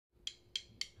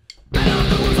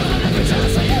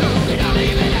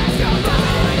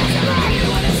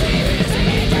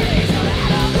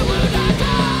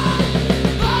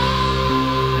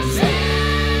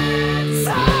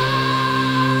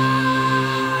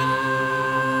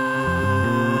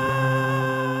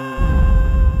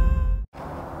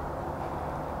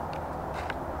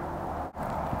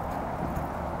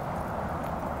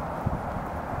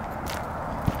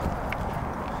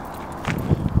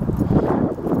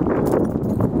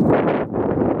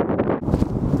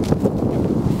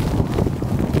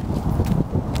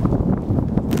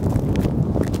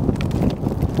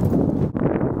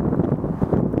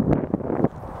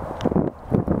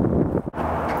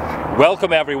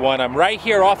Welcome everyone, I'm right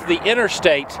here off the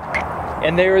interstate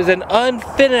and there is an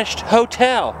unfinished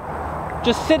hotel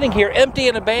just sitting here empty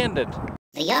and abandoned.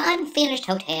 The unfinished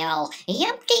hotel,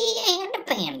 empty and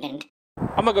abandoned.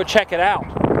 I'm gonna go check it out.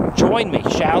 Join me,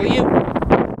 shall you?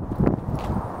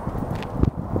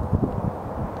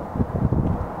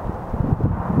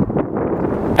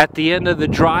 At the end of the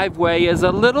driveway is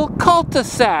a little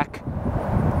cul-de-sac.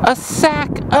 A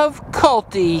sack of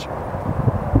culty.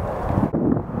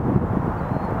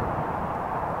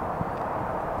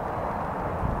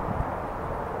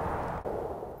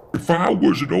 If I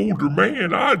was an older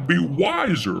man, I'd be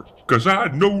wiser, 'cause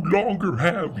I'd no longer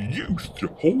have youth to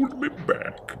hold me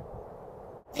back.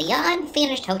 The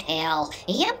unfinished hotel,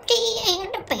 empty and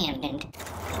abandoned.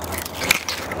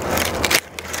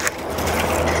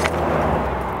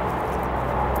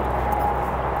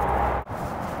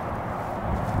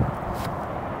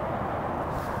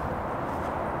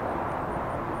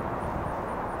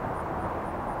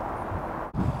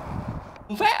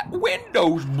 That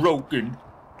window's broken.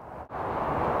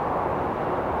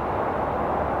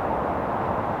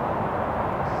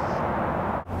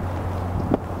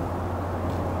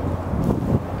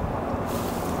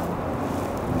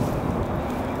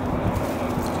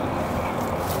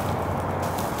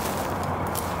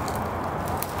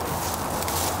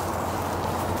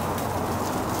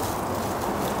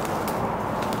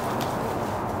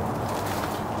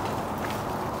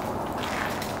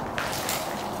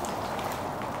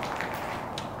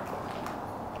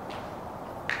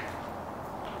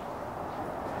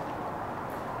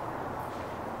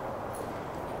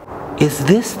 Is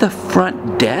this the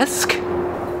front desk?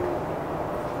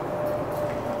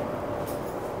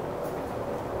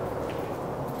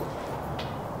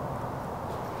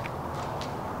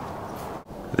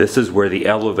 This is where the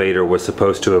elevator was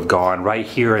supposed to have gone, right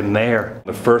here and there.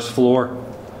 The first floor,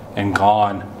 and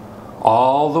gone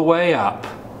all the way up.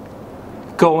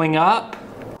 Going up.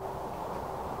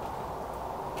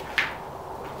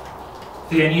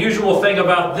 The unusual thing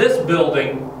about this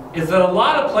building is that a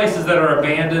lot of places that are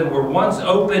abandoned were once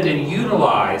opened and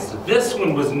utilized. This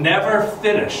one was never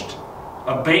finished.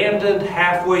 Abandoned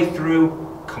halfway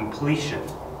through completion.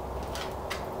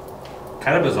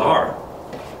 Kind of bizarre.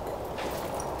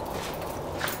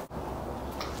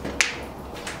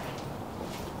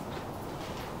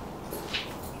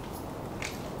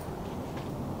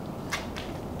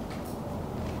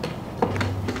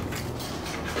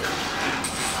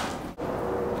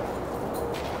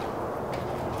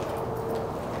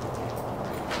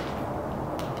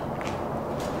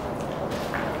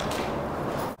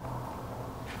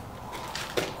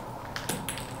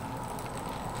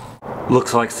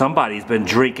 Looks like somebody's been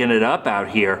drinking it up out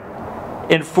here.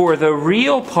 And for the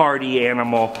real party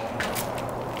animal,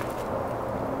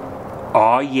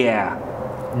 oh yeah,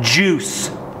 juice.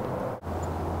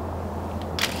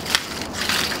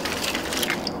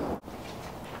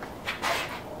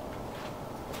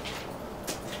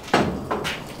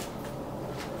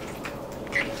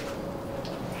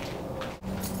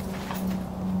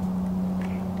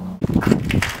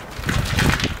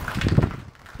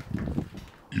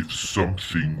 If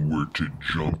something were to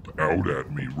jump out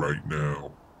at me right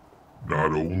now,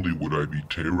 not only would I be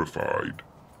terrified,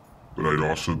 but I'd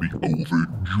also be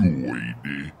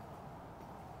overjoyed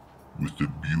with the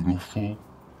beautiful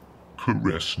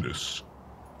caressness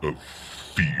of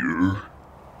fear.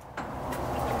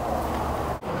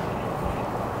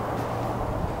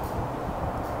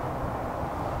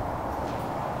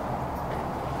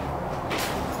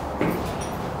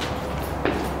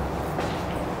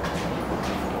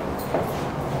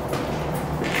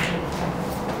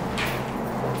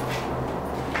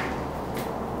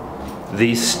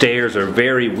 These stairs are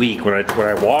very weak. When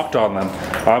I walked on them,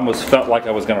 I almost felt like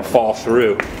I was going to fall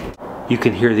through. You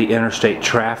can hear the interstate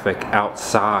traffic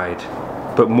outside.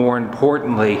 But more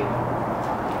importantly,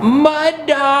 mud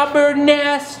dauber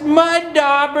nest, mud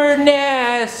dauber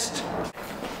nest.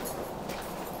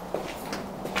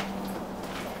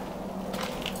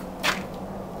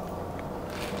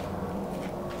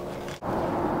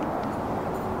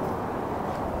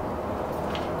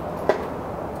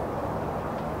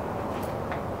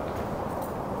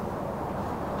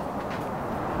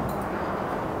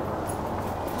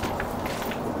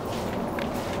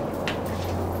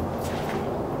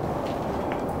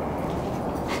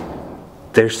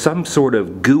 There's some sort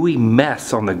of gooey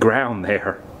mess on the ground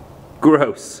there.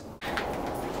 Gross.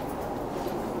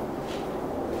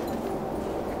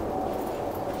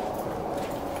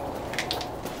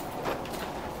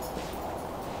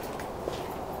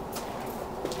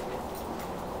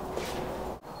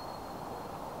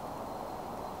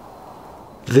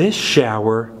 This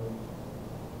shower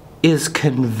is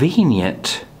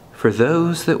convenient for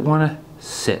those that want to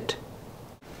sit.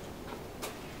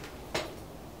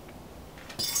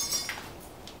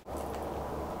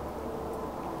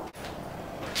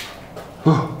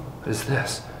 What is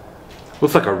this?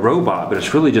 Looks like a robot, but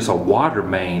it's really just a water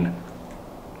main.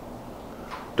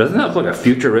 Doesn't that look like a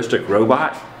futuristic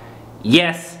robot?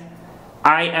 Yes,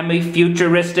 I am a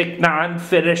futuristic,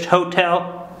 non-finished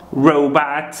hotel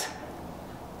robot.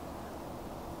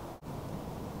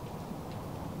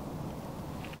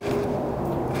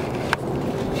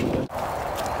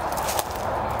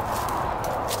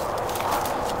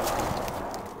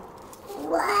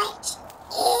 What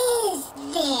is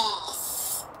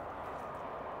this?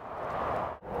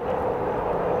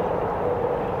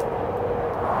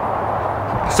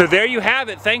 So there you have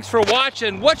it. Thanks for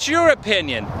watching. What's your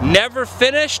opinion? Never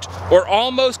finished or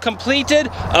almost completed?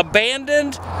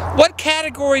 Abandoned? What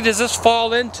category does this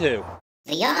fall into?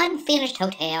 The unfinished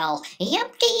hotel,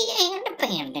 empty and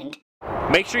abandoned.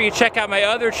 Make sure you check out my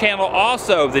other channel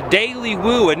also, The Daily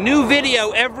Woo, a new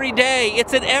video every day.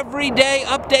 It's an everyday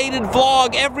updated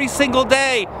vlog every single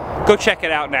day. Go check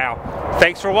it out now.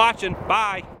 Thanks for watching.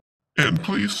 Bye. And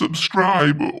please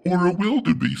subscribe or a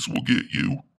wildebeest will get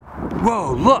you.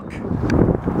 Whoa, look.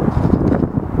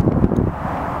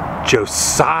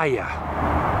 Josiah.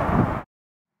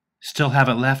 Still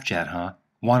haven't left yet, huh?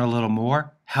 Want a little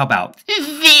more? How about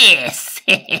this?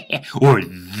 Or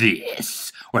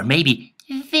this? Or maybe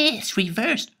this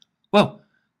reversed. Whoa,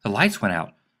 the lights went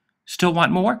out. Still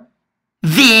want more?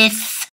 This?